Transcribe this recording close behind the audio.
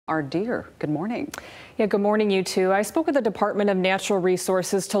our deer. Good morning. Yeah, good morning, you two. I spoke with the Department of Natural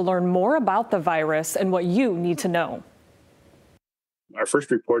Resources to learn more about the virus and what you need to know. Our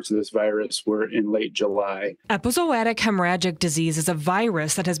first reports of this virus were in late July. Epizootic hemorrhagic disease is a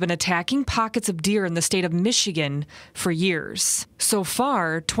virus that has been attacking pockets of deer in the state of Michigan for years. So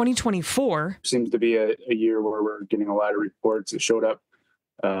far, 2024 seems to be a year where we're getting a lot of reports. It showed up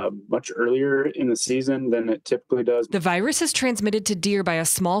much earlier in the season than it typically does. The virus is transmitted to deer by a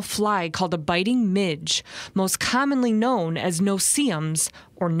small fly called a biting midge, most commonly known as no-see-ums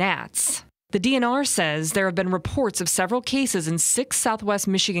or gnats. The DNR says there have been reports of several cases in 6 southwest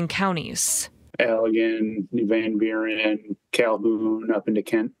Michigan counties. Allegan, New Van Buren, Calhoun, up into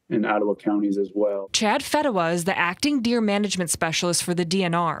Kent and Ottawa counties as well. Chad Fedewa is the acting deer management specialist for the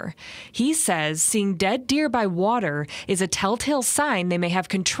DNR. He says seeing dead deer by water is a telltale sign they may have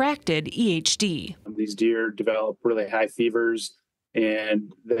contracted EHD. These deer develop really high fevers,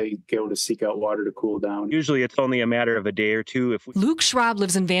 and they go to seek out water to cool down. Usually it's only a matter of a day or two. Luke Schraub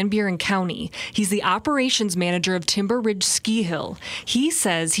lives in Van Buren County. He's the operations manager of Timber Ridge Ski Hill. He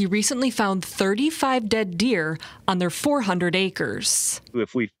says he recently found 35 dead deer on their 400 acres.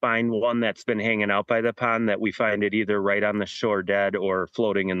 If we find one that's been hanging out by the pond, that we find it either right on the shore dead or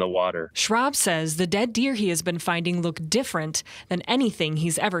floating in the water. Schraub says the dead deer he has been finding look different than anything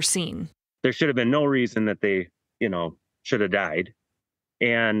he's ever seen. There should have been no reason that they, should have died.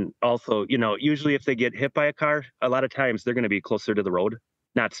 And also, usually if they get hit by a car, a lot of times they're going to be closer to the road,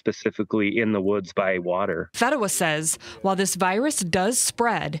 not specifically in the woods by water. Fedewa says while this virus does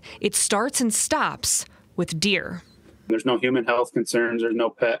spread, it starts and stops with deer. There's no human health concerns, there's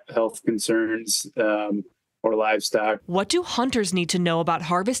no pet health concerns or livestock. What do hunters need to know about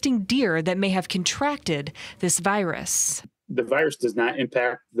harvesting deer that may have contracted this virus? The virus does not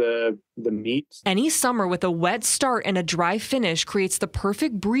impact the meat. Any summer with a wet start and a dry finish creates the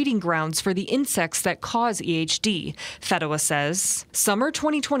perfect breeding grounds for the insects that cause EHD, Fedewa says. Summer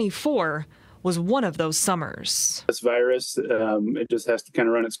 2024 was one of those summers. This virus, it just has to kind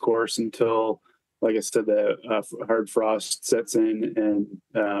of run its course until, like I said, the hard frost sets in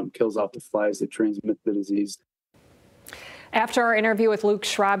and kills off the flies that transmit the disease. After our interview with Luke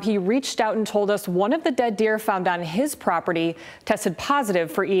Schraub, he reached out and told us one of the dead deer found on his property tested positive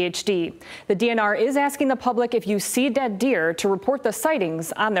for EHD. The DNR is asking the public if you see dead deer to report the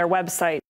sightings on their website.